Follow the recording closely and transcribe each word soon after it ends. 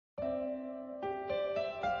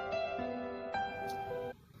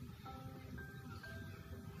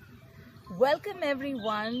Welcome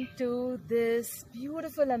everyone to this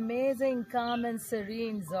beautiful, amazing, calm and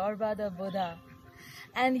serene Zorba the Buddha.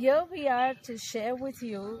 And here we are to share with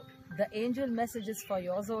you the angel messages for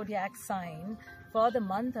your zodiac sign for the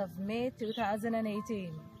month of May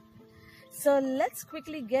 2018. So let's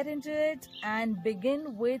quickly get into it and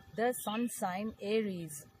begin with the sun sign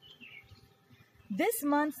Aries. This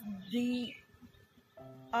month, the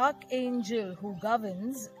archangel who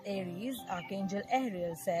governs Aries, Archangel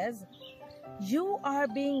Ariel, says, "You are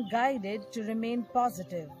being guided to remain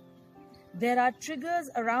positive. There are triggers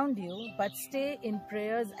around you, but stay in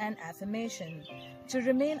prayers and affirmation to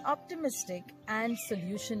remain optimistic and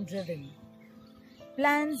solution-driven.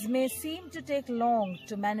 Plans may seem to take long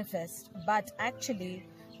to manifest, but actually,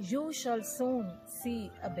 you shall soon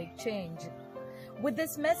see a big change." With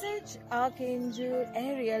this message, Archangel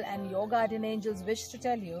Ariel and your guardian angels wish to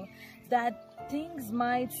tell you that things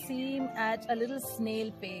might seem at a little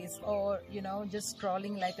snail pace, or just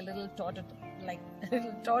crawling like a little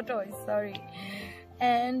tortoise,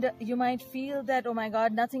 and you might feel that, oh my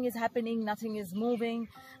god, nothing is happening, nothing is moving,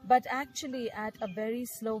 but actually at a very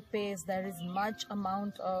slow pace there is much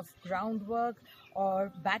amount of groundwork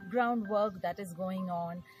or background work that is going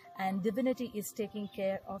on, and divinity is taking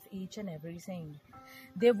care of each and everything.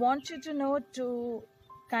 They want you to know to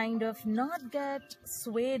kind of not get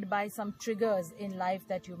swayed by some triggers in life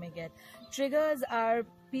that you may get. Triggers are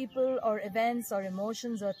people or events or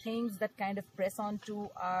emotions or things that kind of press on to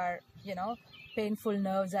our, painful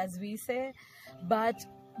nerves, as we say. But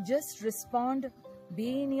just respond,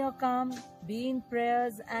 be in your calm, be in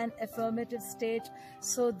prayers and affirmative state,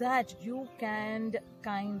 so that you can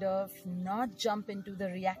kind of not jump into the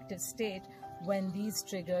reactive state when these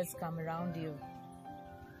triggers come around you.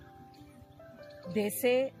 They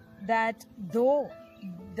say that though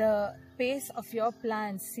the pace of your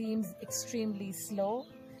plan seems extremely slow,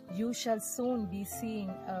 you shall soon be seeing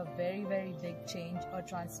a very, very big change or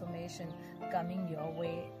transformation coming your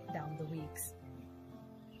way down the weeks.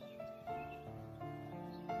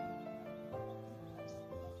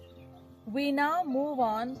 We now move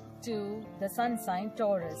on to the sun sign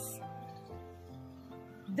Taurus.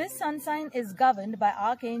 This sun sign is governed by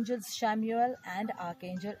Archangels Chamuel and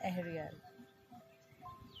Archangel Ariel.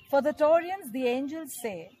 For the Taurians, the angels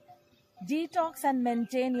say, detox and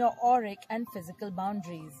maintain your auric and physical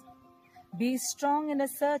boundaries. Be strong and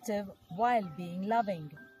assertive while being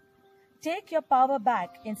loving. Take your power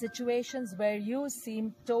back in situations where you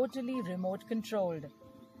seem totally remote controlled.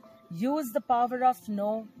 Use the power of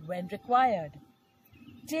no when required.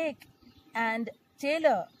 Take and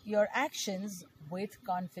tailor your actions with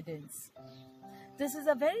confidence. This is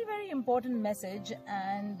a very, very important message,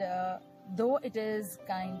 and though it is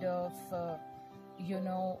kind of,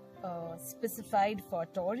 specified for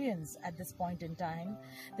Taurians at this point in time,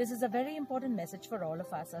 this is a very important message for all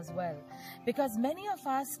of us as well. Because many of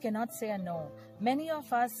us cannot say a no. Many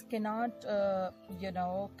of us cannot,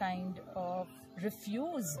 kind of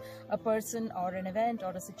refuse a person or an event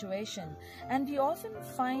or a situation. And we often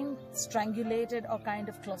find strangulated or kind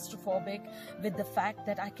of claustrophobic with the fact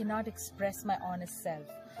that I cannot express my honest self.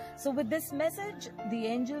 So with this message, the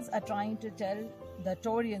angels are trying to tell the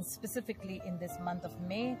Taurians specifically in this month of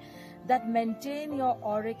May that maintain your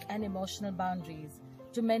auric and emotional boundaries.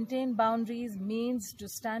 To maintain boundaries means to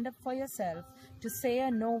stand up for yourself, to say a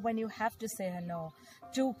no when you have to say a no,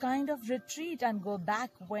 to kind of retreat and go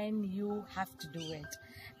back when you have to do it.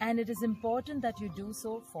 And it is important that you do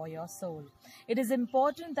so for your soul. It is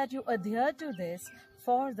important that you adhere to this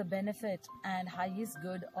for the benefit and highest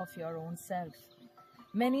good of your own self.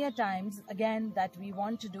 Many a times, again, that we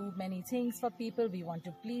want to do many things for people, we want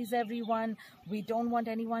to please everyone, we don't want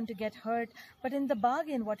anyone to get hurt, but in the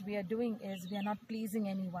bargain what we are doing is we are not pleasing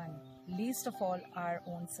anyone, least of all our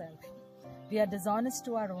own self. We are dishonest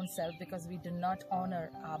to our own self because we do not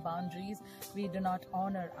honor our boundaries, we do not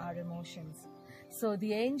honor our emotions. So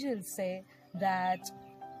the angels say that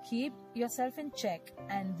keep yourself in check,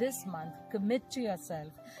 and this month commit to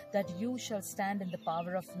yourself that you shall stand in the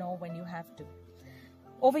power of no when you have to.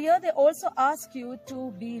 Over here, they also ask you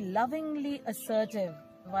to be lovingly assertive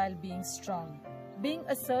while being strong. Being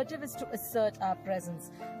assertive is to assert our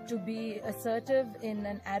presence. To be assertive in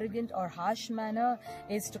an arrogant or harsh manner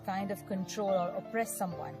is to kind of control or oppress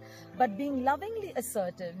someone. But being lovingly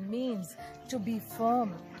assertive means to be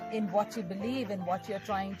firm in what you believe, in what you're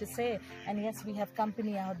trying to say. And yes, we have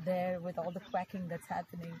company out there with all the quacking that's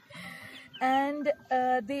happening. And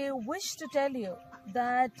they wish to tell you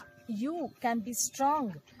that you can be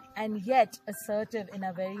strong and yet assertive in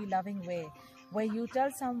a very loving way, where you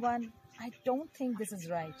tell someone, I don't think this is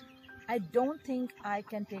right. I don't think I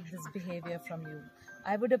can take this behavior from you.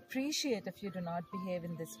 I would appreciate if you do not behave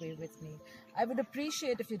in this way with me. I would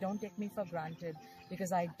appreciate if you don't take me for granted,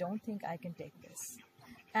 because I don't think I can take this.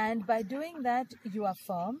 And by doing that, you are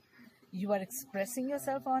firm, you are expressing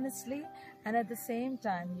yourself honestly, and at the same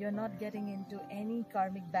time, you're not getting into any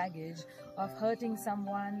karmic baggage of hurting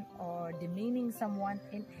someone or demeaning someone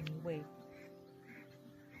in any way.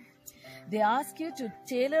 They ask you to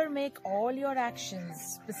tailor-make all your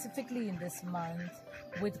actions, specifically in this month,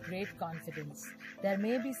 with great confidence. There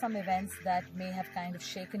may be some events that may have kind of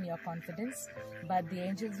shaken your confidence, but the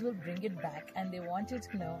angels will bring it back, and they want you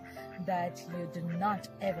to know that you do not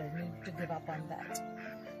ever need to give up on that.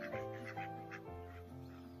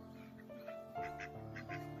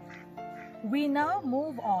 We now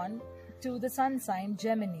move on to the sun sign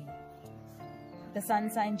Gemini. The sun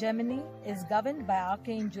sign Gemini is governed by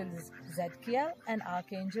Archangels Zadkiel and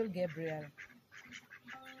Archangel Gabriel.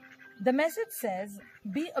 The message says,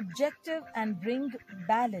 be objective and bring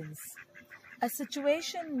balance. A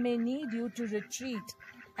situation may need you to retreat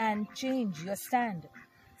and change your stand.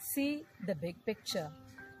 See the big picture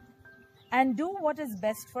and do what is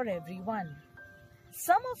best for everyone.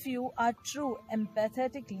 Some of you are true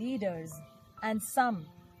empathetic leaders, and some,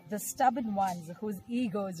 the stubborn ones whose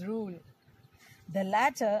egos rule. The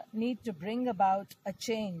latter need to bring about a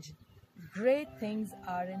change. Great things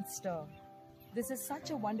are in store. This is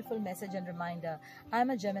such a wonderful message and reminder.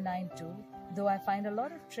 I'm a Gemini too, though I find a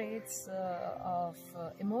lot of traits of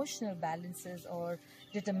emotional balances or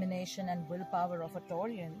determination and willpower of a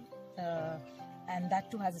Taurian, and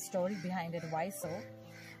that too has a story behind it, why so.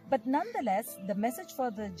 But nonetheless, the message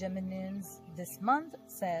for the Geminians this month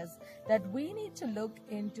says that we need to look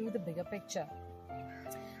into the bigger picture.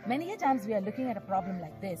 Many a times we are looking at a problem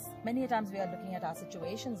like this. Many a times we are looking at our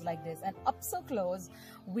situations like this, and up so close,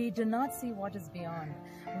 we do not see what is beyond.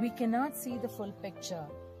 We cannot see the full picture.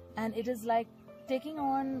 And it is like taking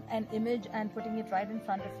on an image and putting it right in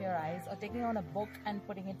front of your eyes, or taking on a book and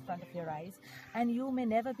putting it in front of your eyes, and you may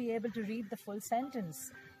never be able to read the full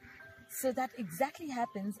sentence. So that exactly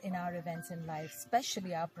happens in our events in life,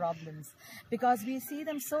 especially our problems, because we see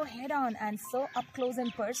them so head-on and so up close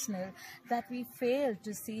and personal that we fail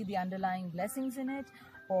to see the underlying blessings in it,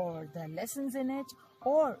 or the lessons in it,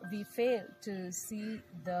 or we fail to see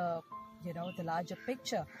the larger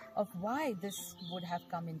picture of why this would have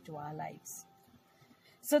come into our lives.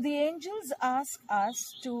 So the angels ask us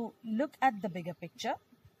to look at the bigger picture,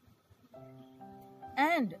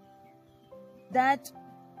 and that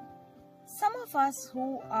some of us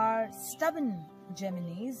who are stubborn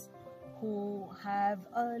Geminis, who have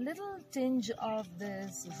a little tinge of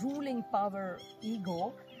this ruling power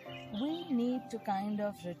ego, we need to kind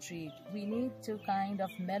of retreat. We need to kind of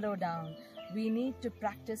mellow down. We need to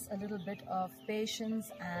practice a little bit of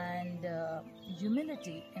patience and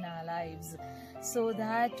humility in our lives, so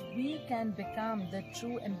that we can become the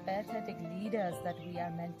true empathetic leaders that we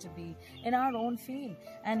are meant to be in our own field.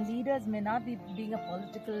 And leaders may not be being a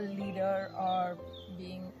political leader or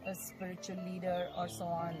being a spiritual leader or so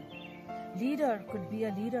on. Leader could be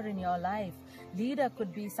a leader in your life. Leader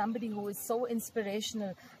could be somebody who is so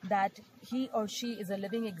inspirational that he or she is a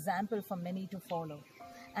living example for many to follow.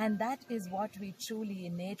 And that is what we truly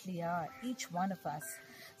innately are, each one of us.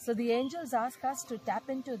 So the angels ask us to tap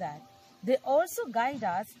into that. They also guide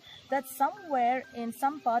us that somewhere in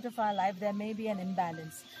some part of our life there may be an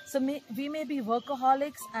imbalance. So we may be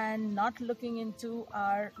workaholics and not looking into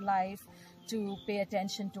our life to pay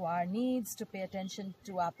attention to our needs, to pay attention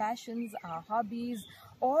to our passions, our hobbies,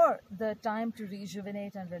 or the time to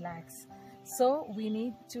rejuvenate and relax. So we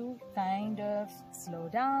need to kind of slow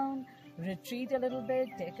down, retreat a little bit,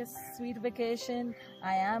 take a sweet vacation.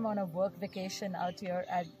 I am on a work vacation out here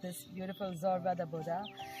at this beautiful Zorba the Buddha,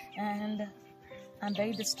 and I'm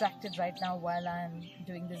very distracted right now while I'm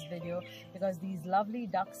doing this video because these lovely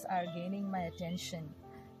ducks are gaining my attention.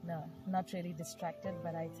 No, not really distracted,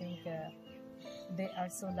 but I think they are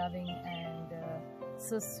so loving and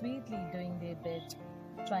so sweetly doing their bit,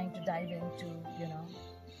 trying to dive into,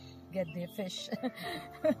 get their fish.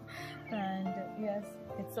 And yes,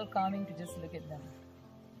 it's so calming to just look at them.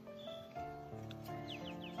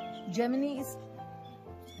 Geminis,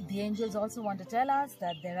 the angels also want to tell us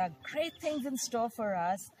that there are great things in store for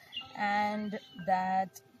us, and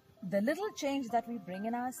that the little change that we bring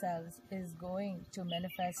in ourselves is going to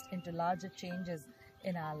manifest into larger changes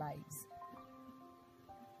in our lives.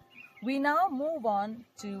 We now move on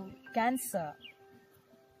to Cancer.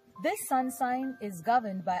 This sun sign is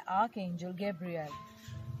governed by Archangel Gabriel.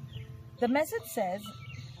 The message says,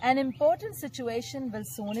 an important situation will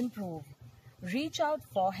soon improve. Reach out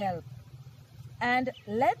for help and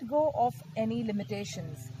let go of any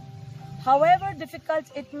limitations. However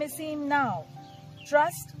difficult it may seem now,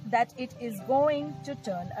 trust that it is going to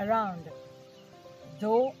turn around.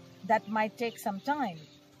 Though that might take some time,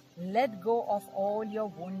 let go of all your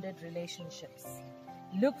wounded relationships.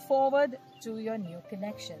 Look forward to your new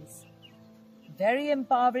connections. Very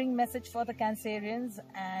empowering message for the Cancerians,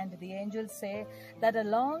 and the angels say that a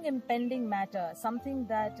long impending matter, something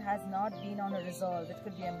that has not been on a resolve, it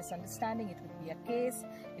could be a misunderstanding, it could be a case,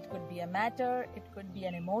 it could be a matter, it could be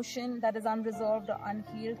an emotion that is unresolved or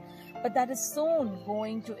unhealed, but that is soon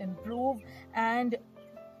going to improve, and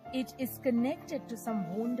it is connected to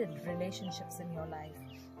some wounded relationships in your life.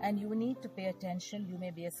 And you need to pay attention. You may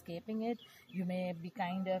be escaping it. You may be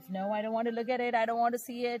kind of, no, I don't want to look at it. I don't want to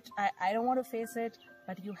see it. I don't want to face it.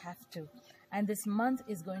 But you have to. And this month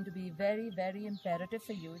is going to be very, very imperative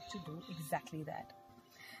for you to do exactly that.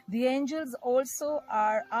 The angels also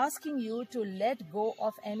are asking you to let go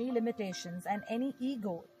of any limitations and any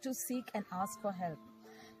ego to seek and ask for help.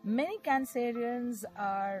 Many Cancerians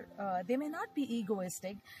are, they may not be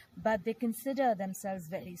egoistic, but they consider themselves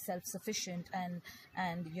very self-sufficient and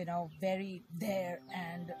very there,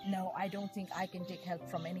 and no, I don't think I can take help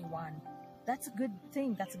from anyone. That's a good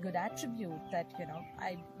thing. That's a good attribute that,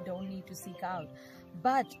 I don't need to seek out.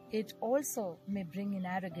 But it also may bring in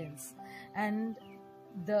arrogance. And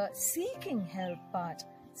the seeking help part,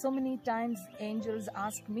 so many times angels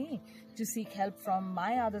ask me to seek help from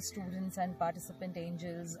my other students and participant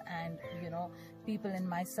angels and, people in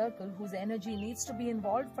my circle whose energy needs to be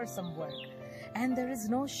involved for some work. And there is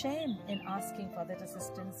no shame in asking for that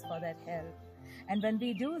assistance, for that help. And when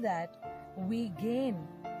we do that, we gain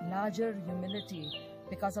larger humility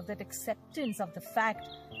because of that acceptance of the fact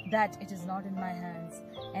that it is not in my hands.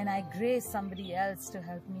 And I grace somebody else to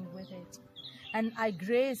help me with it. And I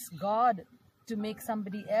grace God to make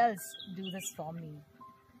somebody else do this for me.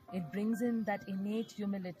 It brings in that innate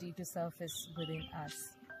humility to surface within us.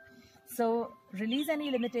 So release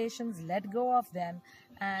any limitations, let go of them,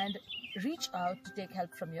 and reach out to take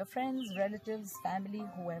help from your friends, relatives, family,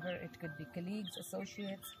 whoever. It could be colleagues,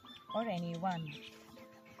 associates, or anyone.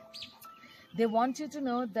 They want you to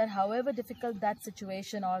know that however difficult that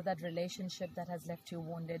situation or that relationship that has left you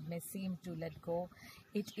wounded may seem to let go,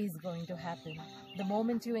 it is going to happen. The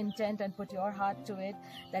moment you intend and put your heart to it,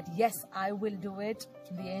 that yes, I will do it,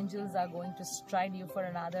 the angels are going to stride you for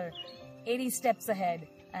another 80 steps ahead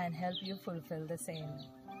and help you fulfill the same.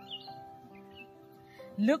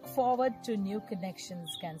 Look forward to new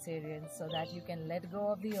connections, Cancerians, so that you can let go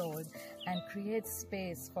of the old and create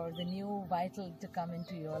space for the new vital to come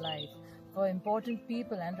into your life, for important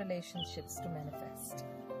people and relationships to manifest.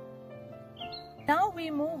 Now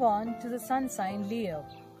we move on to the sun sign Leo.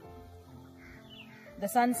 The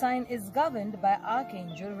sun sign is governed by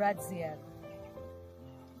Archangel Radziel.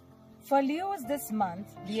 For Leos this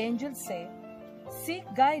month, the angels say, seek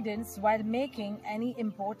guidance while making any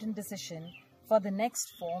important decision for the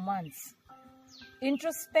next 4 months.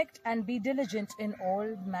 Introspect and be diligent in all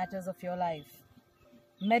matters of your life.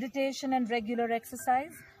 Meditation and regular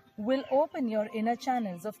exercise will open your inner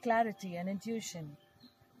channels of clarity and intuition.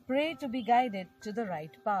 Pray to be guided to the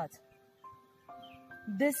right path.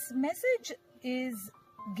 This message is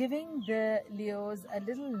giving the Leos a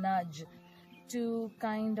little nudge to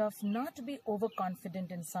kind of not be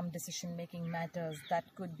overconfident in some decision-making matters that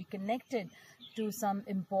could be connected to some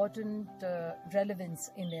important relevance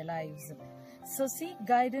in their lives. So seek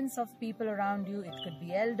guidance of people around you. It could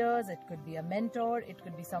be elders, it could be a mentor, it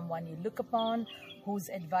could be someone you look upon, whose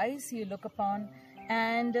advice you look upon,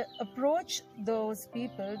 and approach those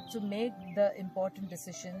people to make the important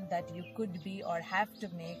decision that you could be or have to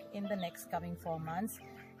make in the next coming 4 months,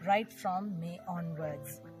 right from May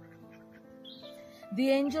onwards. The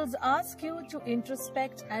angels ask you to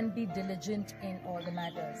introspect and be diligent in all the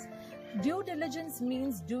matters. Due diligence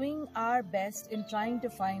means doing our best in trying to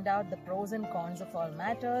find out the pros and cons of all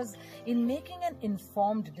matters, in making an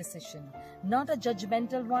informed decision. Not a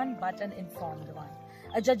judgmental one, but an informed one.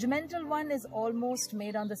 A judgmental one is almost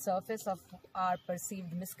made on the surface of our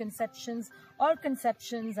perceived misconceptions or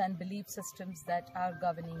conceptions and belief systems that are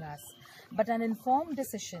governing us. But an informed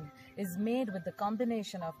decision is made with the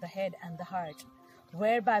combination of the head and the heart,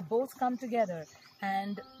 whereby both come together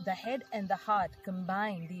and the head and the heart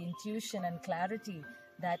combine the intuition and clarity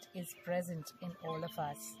that is present in all of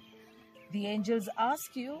us. The angels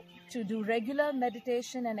ask you to do regular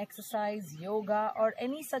meditation and exercise, yoga, or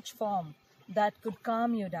any such form that could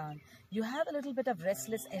calm you down. You have a little bit of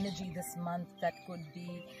restless energy this month that could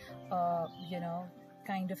be,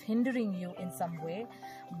 kind of hindering you in some way,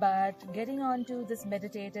 but getting onto this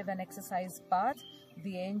meditative and exercise path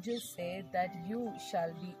the angels say that you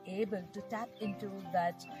shall be able to tap into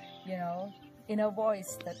that, inner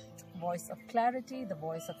voice, that voice of clarity, the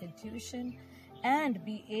voice of intuition, and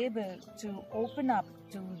be able to open up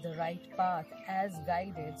to the right path as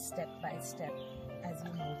guided step by step as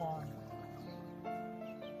you move on.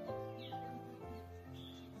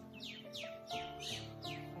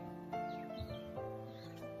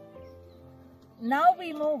 Now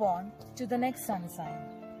we move on to the next sun sign,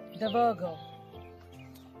 the Virgo.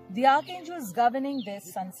 The archangels governing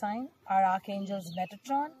this sun sign are Archangels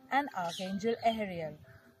Metatron and Archangel Ariel.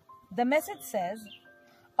 The message says,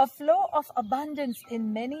 a flow of abundance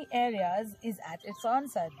in many areas is at its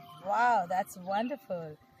onset. Wow, that's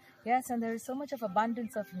wonderful. Yes, and there is so much of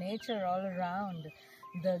abundance of nature all around.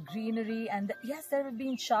 The greenery and yes, there have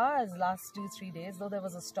been showers last 2-3 days, though there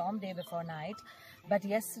was a storm day before night. But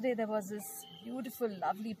yesterday there was this beautiful,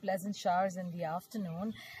 lovely, pleasant showers in the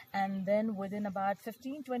afternoon. And then within about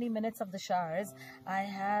 15-20 minutes of the showers, I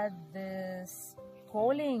had this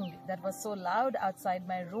calling that was so loud outside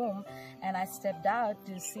my room. And I stepped out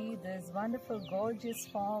to see this wonderful, gorgeous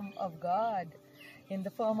form of God in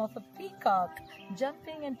the form of a peacock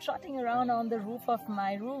jumping and trotting around on the roof of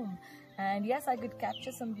my room. And yes, I could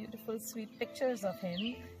capture some beautiful, sweet pictures of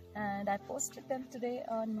him. And I posted them today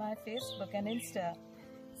on my Facebook and Insta.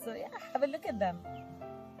 So yeah, have a look at them.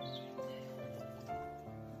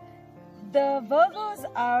 The Virgos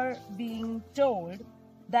are being told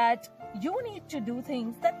that you need to do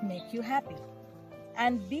things that make you happy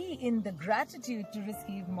and be in the gratitude to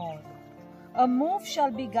receive more. A move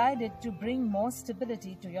shall be guided to bring more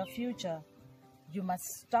stability to your future. You must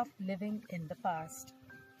stop living in the past.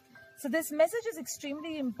 So this message is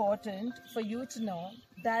extremely important for you to know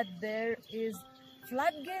that there is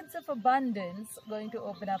floodgates of abundance going to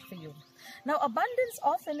open up for you. Now, abundance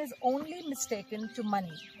often is only mistaken to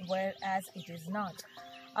money, whereas it is not.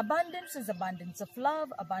 Abundance is abundance of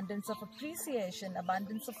love, abundance of appreciation,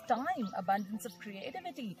 abundance of time, abundance of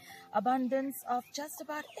creativity, abundance of just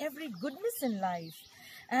about every goodness in life.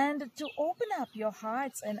 And to open up your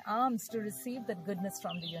hearts and arms to receive that goodness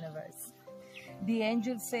from the universe. The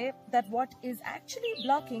angels say that what is actually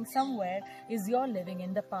blocking somewhere is your living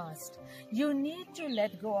in the past. You need to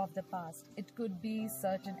let go of the past. It could be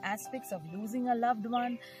certain aspects of losing a loved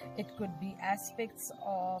one. It could be aspects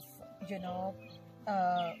of,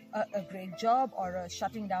 a great job or a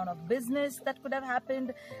shutting down of business that could have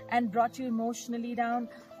happened and brought you emotionally down.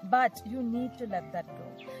 But you need to let that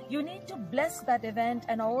go. You need to bless that event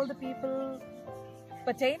and all the people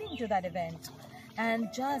pertaining to that event.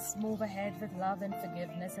 And just move ahead with love and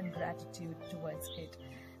forgiveness and gratitude towards it,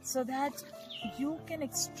 so that you can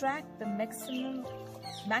extract the maximum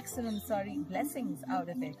blessings out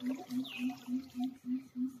of it.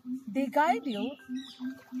 They guide you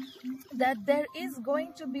that there is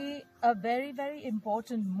going to be a very, very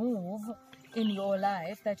important move in your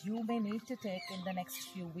life that you may need to take in the next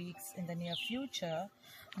few weeks in the near future,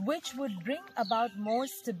 which would bring about more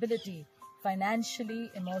stability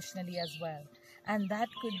financially, emotionally as well. And that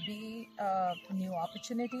could be a new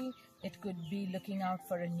opportunity. It could be looking out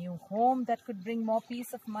for a new home that could bring more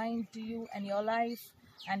peace of mind to you and your life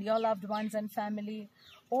and your loved ones and family.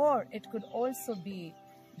 Or it could also be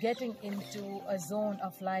getting into a zone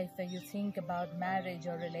of life where you think about marriage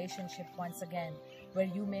or relationship once again, where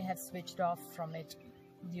you may have switched off from it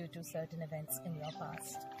due to certain events in your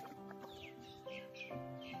past.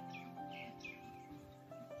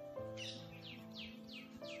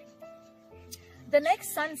 The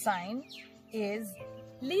next sun sign is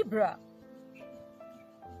Libra,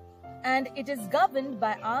 and it is governed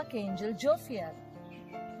by Archangel Jophiel.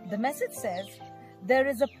 The message says, there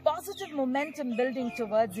is a positive momentum building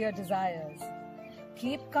towards your desires.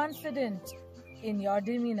 Keep confident in your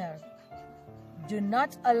demeanor. Do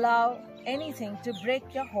not allow anything to break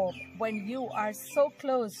your hope when you are so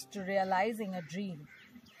close to realizing a dream.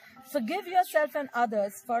 Forgive yourself and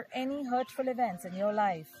others for any hurtful events in your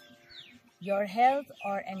life. Your health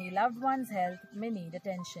or any loved one's health may need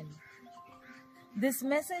attention. This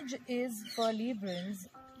message is for Librans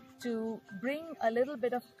to bring a little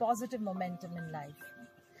bit of positive momentum in life.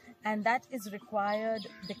 And that is required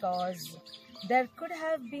because there could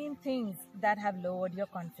have been things that have lowered your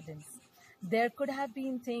confidence. There could have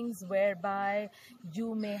been things whereby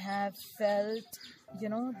you may have felt,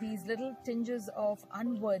 these little tinges of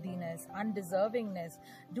unworthiness, undeservingness.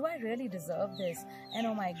 Do I really deserve this? And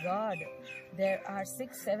oh my God, there are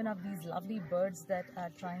 6-7 of these lovely birds that are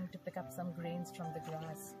trying to pick up some grains from the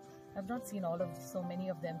grass. I've not seen so many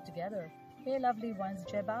of them together. Hey, lovely ones,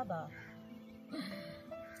 Jai Baba.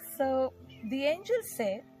 So the angels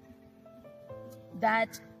say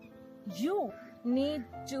that you need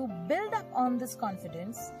to build up on this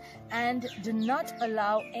confidence and do not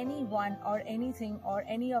allow anyone or anything or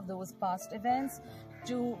any of those past events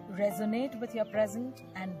to resonate with your present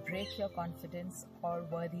and break your confidence or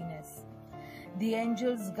worthiness. The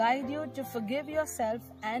angels guide you to forgive yourself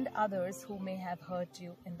and others who may have hurt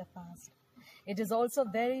you in the past. It is also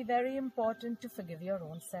very, very important to forgive your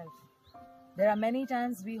own self. There are many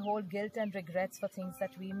times we hold guilt and regrets for things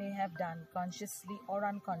that we may have done consciously or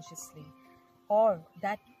unconsciously, or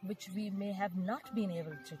that which we may have not been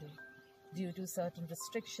able to do due to certain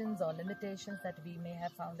restrictions or limitations that we may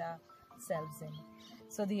have found ourselves in.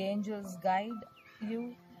 So the angels guide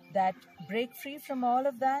you that break free from all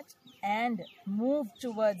of that and move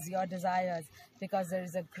towards your desires, because there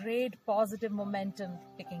is a great positive momentum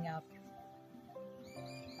picking up.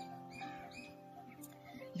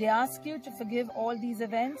 They ask you to forgive all these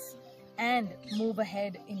events and move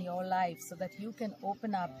ahead in your life so that you can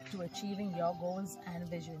open up to achieving your goals and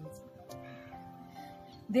visions.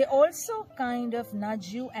 They also kind of nudge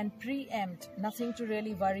you and preempt, nothing to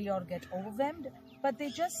really worry or get overwhelmed, but they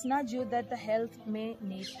just nudge you that the health may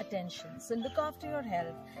need attention. So look after your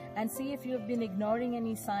health and see if you have been ignoring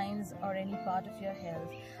any signs or any part of your health,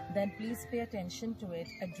 then please pay attention to it,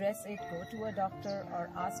 address it, go to a doctor or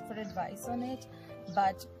ask for advice on it,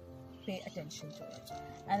 but pay attention to it.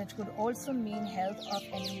 And it could also mean health of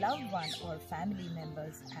any loved one or family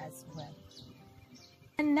members as well.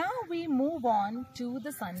 And now we move on to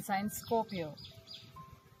the sun sign Scorpio.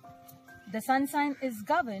 The sun sign is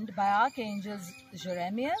governed by archangels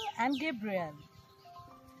Jeremiel and Gabriel.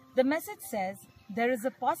 The message says there is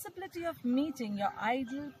a possibility of meeting your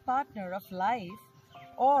ideal partner of life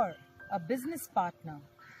or a business partner.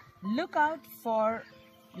 Look out for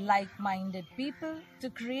like-minded people to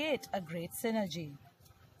create a great synergy.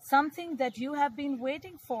 Something that you have been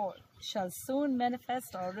waiting for shall soon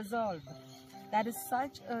manifest or resolve. That is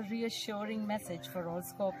such a reassuring message for all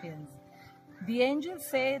Scorpions. The angels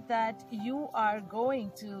say that you are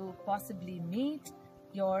going to possibly meet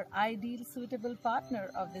your ideal suitable partner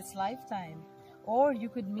of this lifetime, or you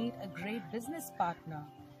could meet a great business partner.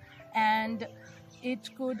 And it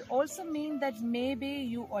could also mean that maybe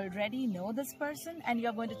you already know this person and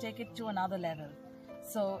you're going to take it to another level.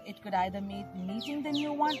 So it could either mean meeting the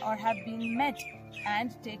new one or have been met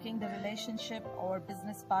and taking the relationship or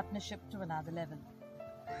business partnership to another level.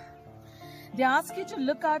 They ask you to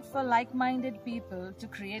look out for like-minded people to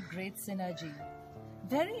create great synergy.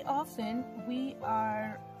 Very often we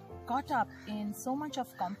are caught up in so much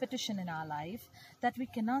of competition in our life that we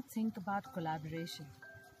cannot think about collaboration.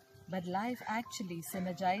 But life actually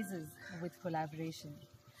synergizes with collaboration.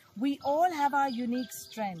 We all have our unique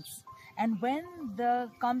strengths, and when the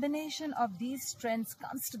combination of these strengths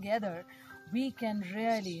comes together, we can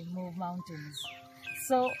really move mountains.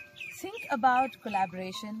 So think about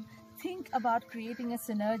collaboration, think about creating a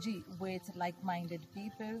synergy with like-minded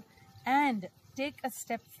people, and take a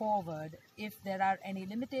step forward. If there are any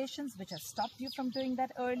limitations which have stopped you from doing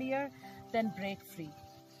that earlier, then break free.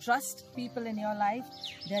 Trust people in your life.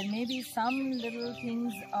 There may be some little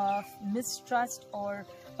things of mistrust or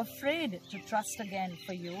afraid to trust again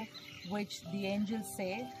for you, which the angels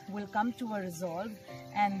say will come to a resolve,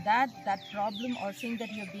 and that problem or thing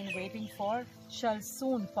that you've been waiting for shall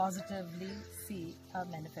soon positively see a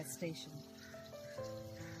manifestation.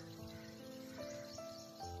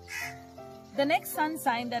 The next sun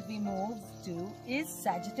sign that we move to is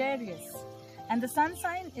Sagittarius, and the sun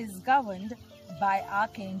sign is governed by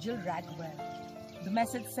Archangel Raguel. The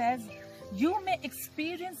message says, you may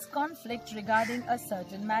experience conflict regarding a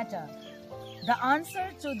certain matter. The answer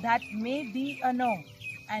to that may be a no,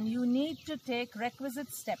 and you need to take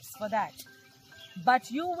requisite steps for that. But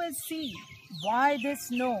you will see why this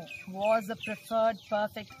no was a preferred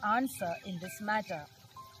perfect answer in this matter.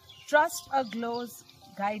 Trust a close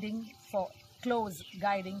guiding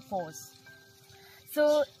force.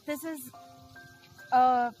 So this is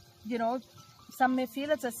some may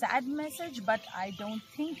feel it's a sad message, but I don't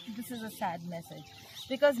think this is a sad message,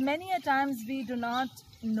 because many a times we do not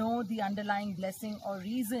know the underlying blessing or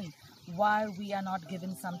reason why we are not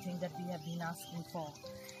given something that we have been asking for.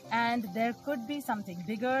 And there could be something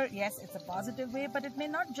bigger. Yes, it's a positive way, but it may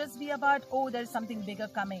not just be about, oh, there's something bigger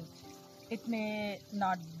coming. It may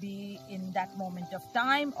not be in that moment of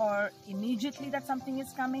time or immediately that something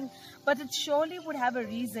is coming, but it surely would have a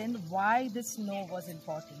reason why this no was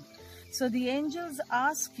important. So the angels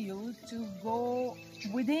ask you to go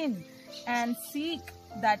within and seek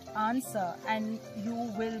that answer, and you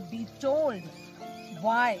will be told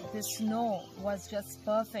why this no was just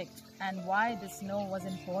perfect and why this no was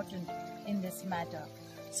important in this matter.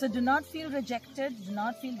 So do not feel rejected, do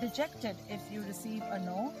not feel dejected if you receive a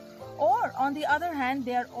no. Or on the other hand,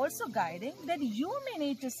 they are also guiding that you may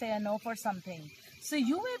need to say a no for something. So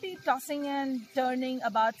you may be tossing and turning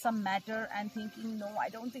about some matter and thinking, no, I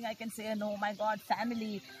don't think I can say a no. Oh my God,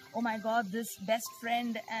 family. Oh my God, this best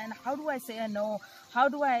friend. And how do I say a no? How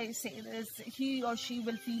do I say this? He or she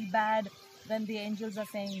will feel bad when the angels are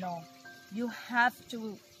saying no. You have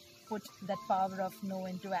to put that power of no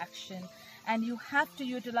into action. And you have to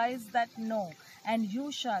utilize that no. And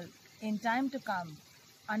you shall, in time to come,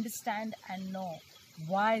 understand and know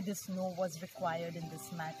why this no was required in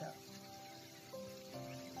this matter.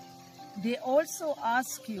 They also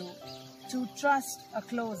ask you to trust a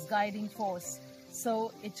close guiding force.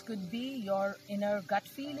 So it could be your inner gut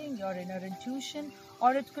feeling, your inner intuition,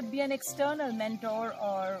 or it could be an external mentor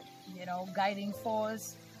or, guiding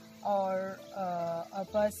force, or a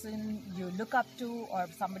person you look up to, or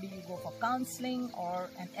somebody you go for counseling, or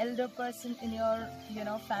an elder person in your,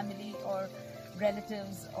 family or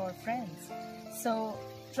relatives or friends. So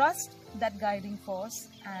trust that guiding force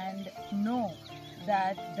and know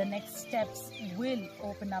that the next steps will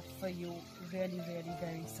open up for you really, really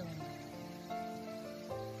very soon.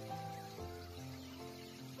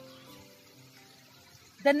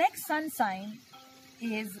 The next sun sign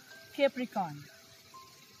is Capricorn.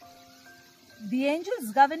 The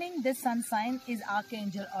angels governing this sun sign is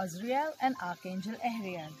Archangel Azrael and Archangel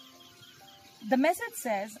Ahriel. The message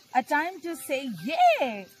says, a time to say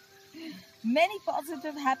yay! Many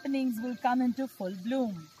positive happenings will come into full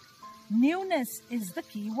bloom. Newness is the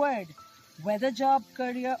key word, whether job,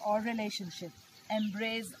 career or relationship.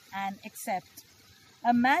 Embrace and accept.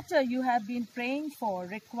 A matter you have been praying for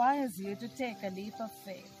requires you to take a leap of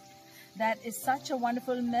faith. That is such a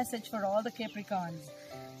wonderful message for all the Capricorns.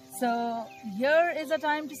 So here is a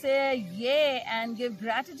time to say yay and give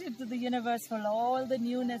gratitude to the universe for all the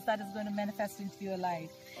newness that is going to manifest into your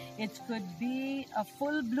life. It could be a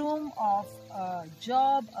full bloom of a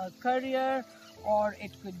job, a career, or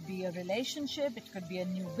it could be a relationship, it could be a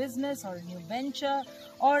new business or a new venture,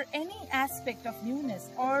 or any aspect of newness.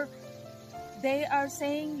 Or they are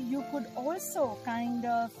saying you could also kind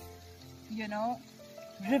of,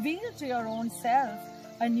 reveal to your own self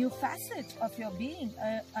a new facet of your being,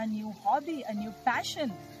 a new hobby, a new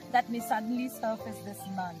passion that may suddenly surface this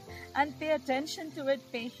month. And pay attention to it,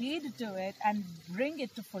 pay heed to it, and bring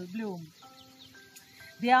it to full bloom.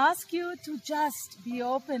 They ask you to just be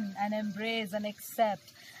open and embrace and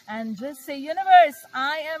accept and just say, universe,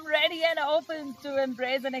 I am ready and open to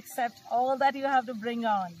embrace and accept all that you have to bring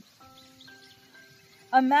on.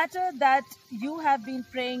 A matter that you have been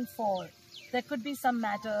praying for. There could be some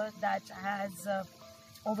matter that has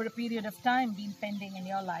over a period of time been pending in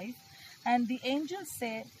your life. And the angels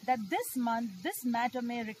say that this month, this matter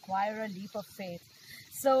may require a leap of faith.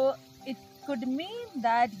 So it could mean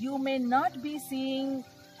that you may not be seeing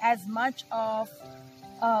as much of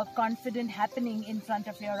a confident happening in front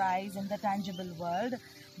of your eyes in the tangible world,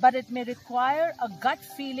 but it may require a gut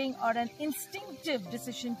feeling or an instinctive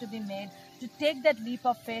decision to be made to take that leap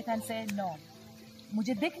of faith and say, no,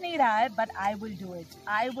 mujhe dikh nahi raha hai, but I will do it.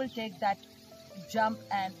 I will take that jump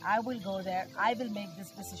and I will go there. I will make this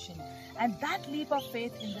decision. And that leap of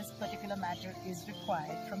faith in this particular matter is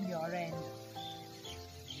required from your end.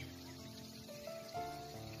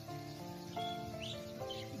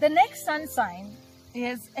 The next sun sign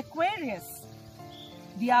is Aquarius.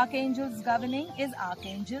 The archangels governing is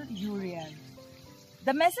Archangel Uriel.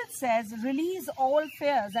 The message says, release all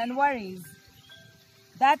fears and worries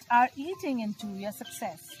that are eating into your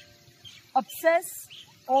success. Obsess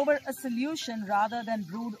over a solution rather than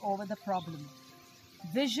brood over the problem.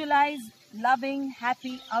 Visualize loving,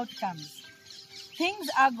 happy outcomes. Things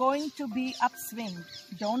are going to be upswing.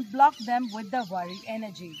 Don't block them with the worry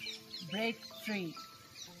energy. Break free.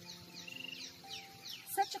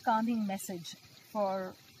 Such a calming message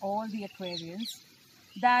for all the Aquarians,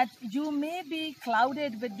 that you may be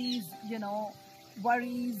clouded with these,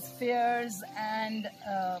 worries, fears, and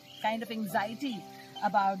kind of anxiety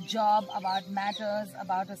about job, about matters,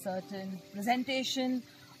 about a certain presentation,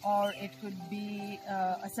 or it could be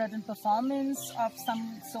a certain performance of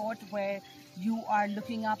some sort where you are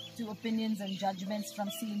looking up to opinions and judgments from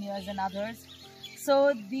seniors and others.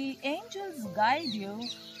 So the angels guide you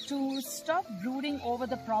to stop brooding over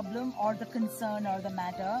the problem or the concern or the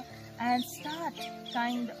matter and start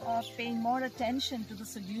kind of paying more attention to the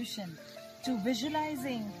solution, to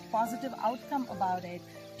visualizing positive outcome about it,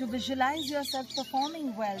 to visualize yourself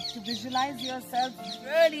performing well, to visualize yourself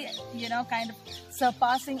really, kind of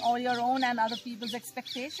surpassing all your own and other people's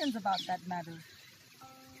expectations about that matter.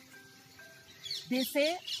 They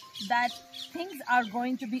say that things are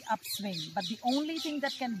going to be upswing, but the only thing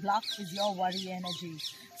that can block is your worry energy.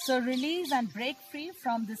 So release and break free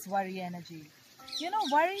from this worry energy. You know,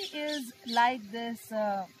 worry is like this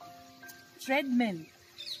treadmill.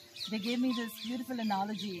 They gave me this beautiful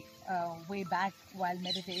analogy way back while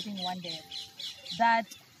meditating one day, that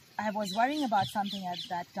I was worrying about something at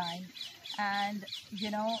that time, and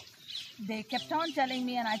you know, they kept on telling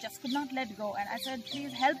me and I just could not let go. And I said,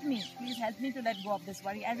 please help me to let go of this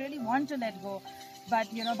worry. I really want to let go,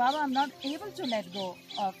 but you know, Baba, I'm not able to let go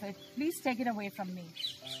of it. Please take it away from me.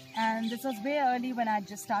 And this was way early when I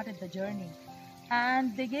just started the journey.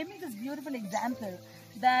 And they gave me this beautiful example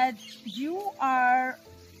that you are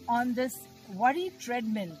on this worry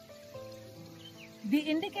treadmill. The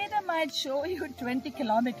indicator might show you 20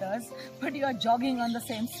 kilometers, but you are jogging on the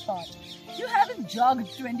same spot. You haven't jogged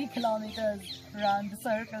 20 kilometers around the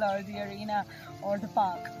circle or the arena or the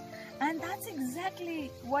park. And that's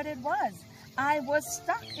exactly what it was. I was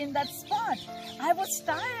stuck in that spot. I was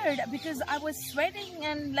tired because I was sweating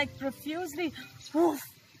and like profusely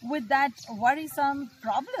with that worrisome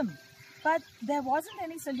problem. But there wasn't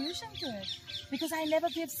any solution to it because I never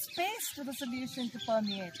gave space to the solution to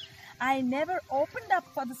permeate. I never opened up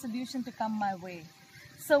for the solution to come my way.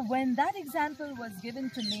 So when that example was given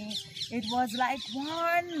to me, it was like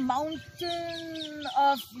one mountain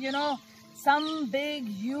of, you know, some big,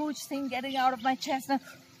 huge thing getting out of my chest. And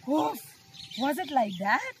woof, was it like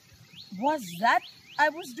that? Was that I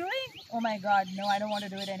was doing? Oh my God, no, I don't want to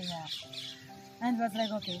do it anymore. And it was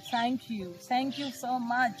like, okay, thank you so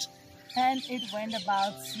much. And it went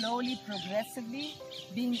about slowly, progressively,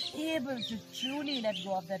 being able to truly let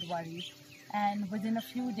go of that worry. And within a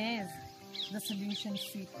few days, the solution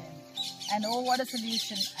seeped in. And oh, what a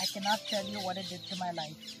solution. I cannot tell you what it did to my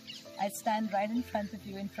life. I stand right in front of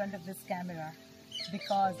you, in front of this camera,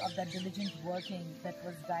 because of that diligent working that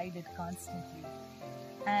was guided constantly.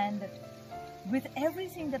 And with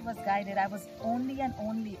everything that was guided, I was only and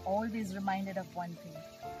only always reminded of one thing.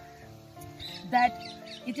 That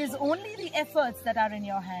it is only the efforts that are in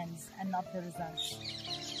your hands and not the results.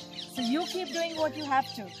 So you keep doing what you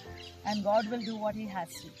have to, and God will do what He has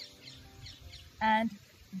to. And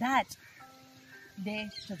that day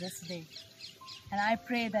to this day. And I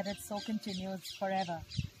pray that it so continues forever.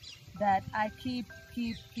 That I keep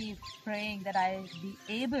praying that I be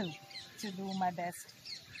able to do my best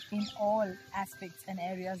in all aspects and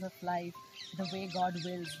areas of life, the way God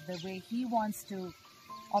wills, the way He wants to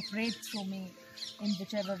operate through me in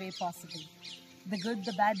whichever way possible. The good,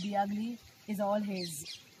 the bad, the ugly is all His.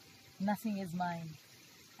 Nothing is mine.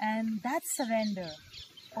 And that surrender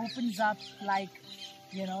opens up like,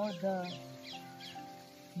 you know, the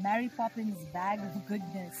Mary Poppins bag of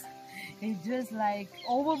goodness. It just like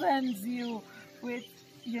overwhelms you with,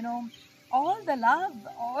 you know, all the love,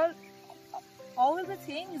 all the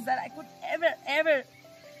things that I could ever,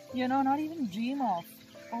 you know, not even dream of,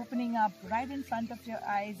 opening up right in front of your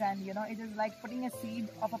eyes. And you know, it is like putting a seed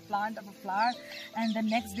of a plant, of a flower, and the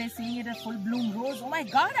next day seeing it a full bloom rose. Oh my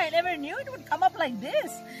God, I never knew it would come up like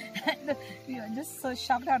this. And you're just so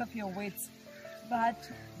shocked out of your wits. But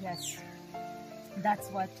yes, that's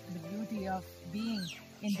what the beauty of being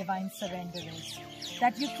in divine surrender is.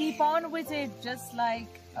 That you keep on with it, just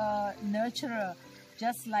like a nurturer,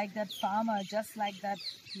 just like that farmer, just like that,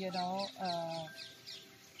 you know,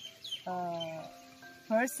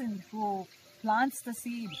 person who plants the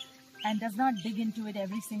seed and does not dig into it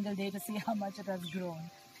every single day to see how much it has grown,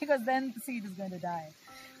 because then the seed is going to die,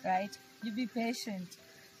 right? You be patient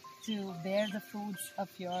to bear the fruits of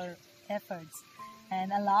your efforts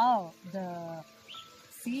and allow the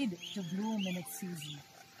seed to bloom in its season.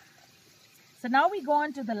 So now we go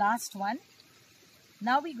on to the last one.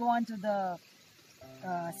 Now we go on to the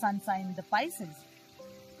sun sign, the Pisces.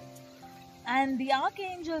 And the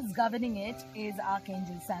archangels governing it is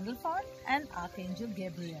Archangel Sandalphon and Archangel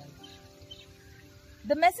Gabriel.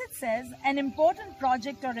 The message says, an important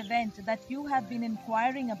project or event that you have been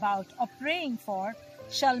inquiring about or praying for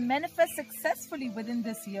shall manifest successfully within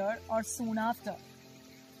this year or soon after.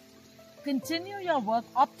 Continue your work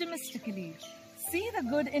optimistically. See the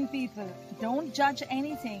good in people. Don't judge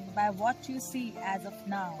anything by what you see as of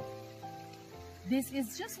now. This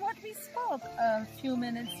is just what we spoke a few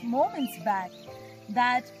moments back,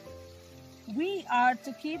 that we are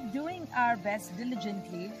to keep doing our best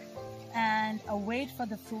diligently and await for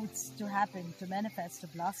the fruits to happen, to manifest, to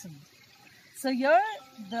blossom. So here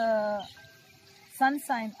the sun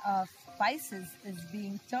sign of Pisces is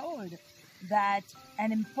being told that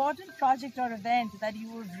an important project or event that you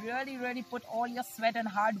would really put all your sweat and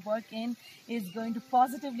hard work in is going to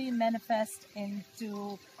positively manifest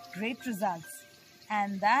into great results.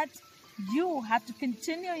 and that you have to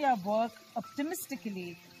continue your work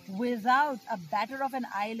optimistically without a batter of an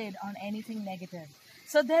eyelid on anything negative.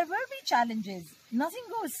 So there will be challenges. Nothing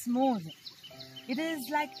goes smooth. It is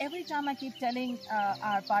like every time I keep telling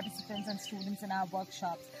our participants and students in our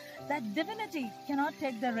workshops that divinity cannot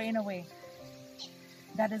take the rain away.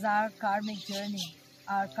 That is our karmic journey,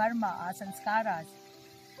 our karma, our sanskaras.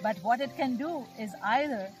 But what it can do is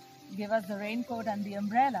either give us the raincoat and the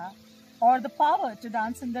umbrella, or the power to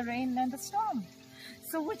dance in the rain and the storm.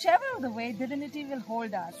 So whichever the way, divinity will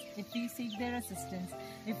hold us if we seek their assistance,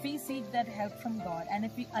 if we seek that help from God, and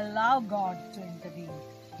if we allow God to intervene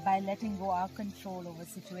by letting go our control over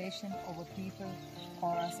situation, over people, or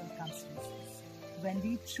our circumstances. When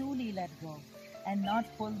we truly let go and not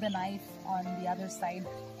pull the knife on the other side,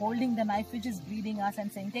 holding the knife which is bleeding us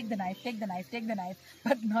and saying, take the knife, take the knife, take the knife,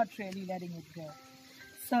 but not really letting it go.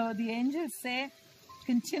 So the angels say,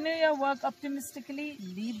 continue your work optimistically,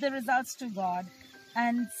 leave the results to God,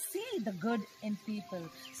 and see the good in people.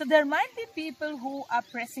 So there might be people who are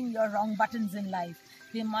pressing your wrong buttons in life.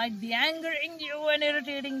 They might be angering you and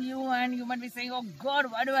irritating you, and you might be saying, oh God,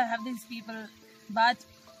 why do I have these people? But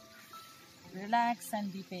relax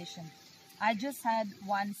and be patient. I just had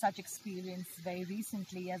one such experience very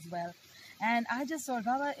recently as well. And I just thought,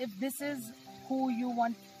 Baba, if this is who you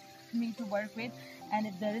want me to work with, and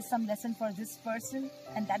if there is some lesson for this person,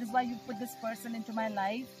 and that is why you put this person into my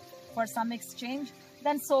life for some exchange,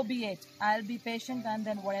 then so be it. I'll be patient, and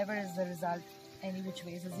then whatever is the result, any which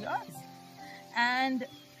ways is yours. And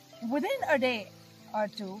within a day or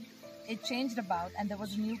two, it changed about, and there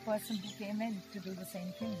was a new person who came in to do the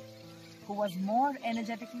same thing, who was more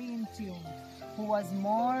energetically in tune, who was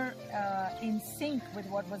more in sync with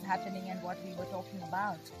what was happening and what we were talking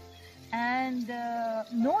about. And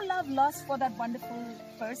no love lost for that wonderful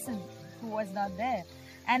person who was not there.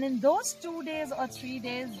 And in those 2 days or 3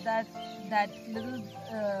 days, that little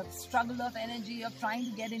struggle of energy of trying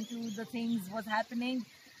to get into the things was happening,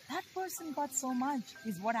 that person got so much,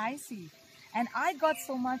 is what I see. And I got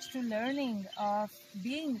so much to learning of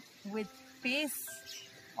being with pace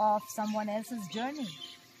of someone else's journey,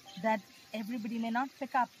 that everybody may not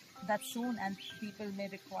pick up that soon, and people may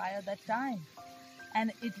require that time.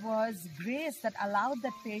 And it was grace that allowed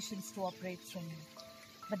that patience to operate through me.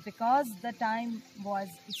 But because the time was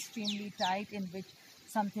extremely tight in which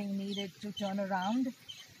something needed to turn around,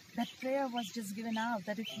 that prayer was just given out,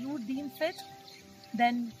 that if you deem fit,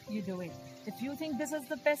 then you do it. If you think this is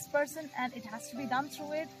the best person and it has to be done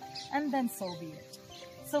through it, and then so be it.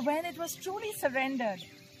 So when it was truly surrendered,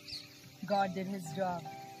 God did his job.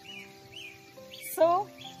 So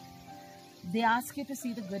they ask you to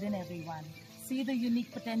see the good in everyone, see the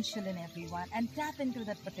unique potential in everyone, and tap into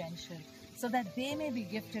that potential so that they may be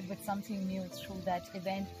gifted with something new through that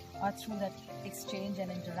event or through that exchange and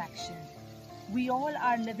interaction. We all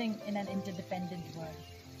are living in an interdependent world.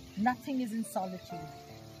 Nothing is in solitude.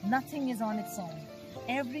 Nothing is on its own.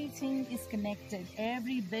 Everything is connected.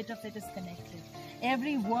 Every bit of it is connected.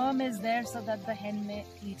 Every worm is there so that the hen may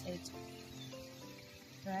eat it.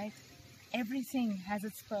 Right? Everything has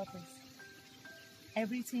its purpose.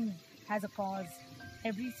 Everything has a cause.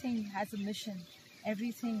 Everything has a mission.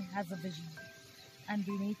 Everything has a vision. And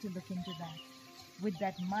we need to look into that with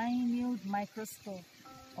that minute microscope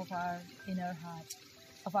of our inner heart,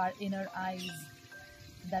 of our inner eyes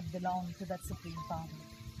that belong to that Supreme Power.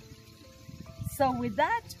 So with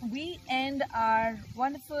that, we end our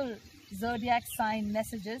wonderful Zodiac sign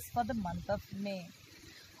messages for the month of May.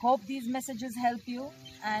 Hope these messages help you,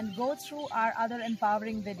 and go through our other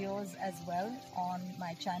empowering videos as well on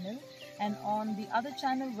my channel and on the other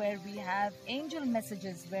channel where we have angel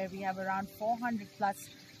messages, where we have around 400 plus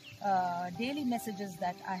daily messages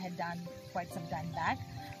that I had done quite some time back,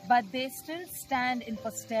 but they still stand in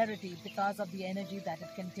posterity because of the energy that it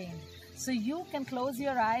contains. So you can close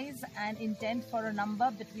your eyes and intend for a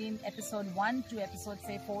number between episode 1 to episode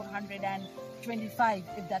say 425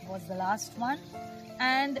 if that was the last one,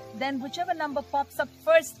 and then whichever number pops up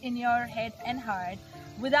first in your head and heart,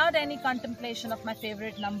 without any contemplation of my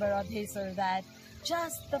favorite number or this or that,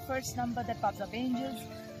 just the first number that pops up. Angels,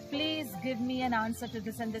 please give me an answer to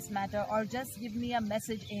this and this matter, or just give me a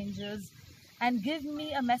message, angels, and give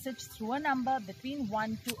me a message through a number between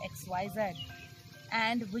 1 to XYZ.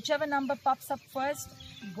 And whichever number pops up first,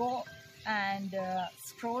 go and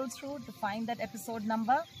scroll through to find that episode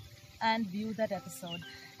number and view that episode,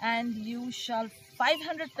 and you shall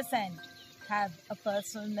 500% have a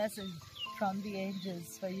personal message from the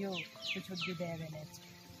angels for you, which would be there in it.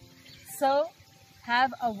 So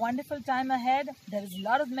have a wonderful time ahead. There is a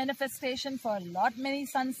lot of manifestation for a lot many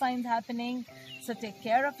sun signs happening. So take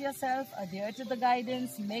care of yourself, adhere to the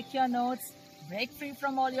guidance, make your notes, break free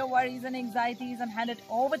from all your worries and anxieties and hand it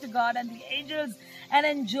over to God and the angels and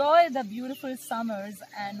enjoy the beautiful summers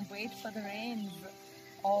and wait for the rains.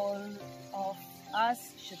 All of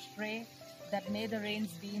us should pray that may the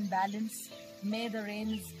rains be in balance, may the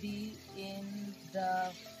rains be in the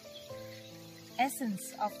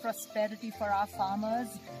essence of prosperity for our farmers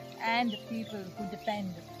and people who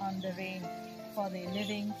depend on the rain for their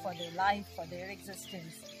living, for their life, for their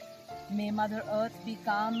existence. May Mother Earth be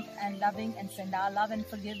calm and loving and send our love and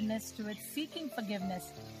forgiveness to it, seeking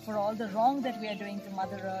forgiveness for all the wrong that we are doing to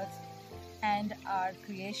Mother Earth and our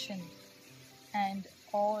creation and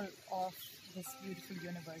all of this beautiful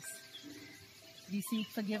universe. We seek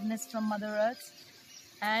forgiveness from Mother Earth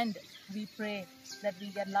and we pray that we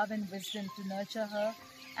get love and wisdom to nurture her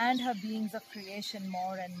and her beings of creation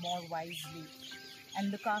more and more wisely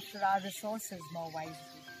and look after our resources more wisely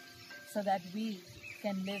so that we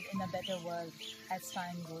can live in a better world as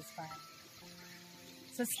time goes by.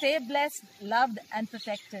 So stay blessed, loved and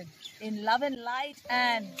protected in love and light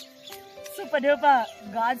and super duper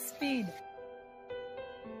Godspeed.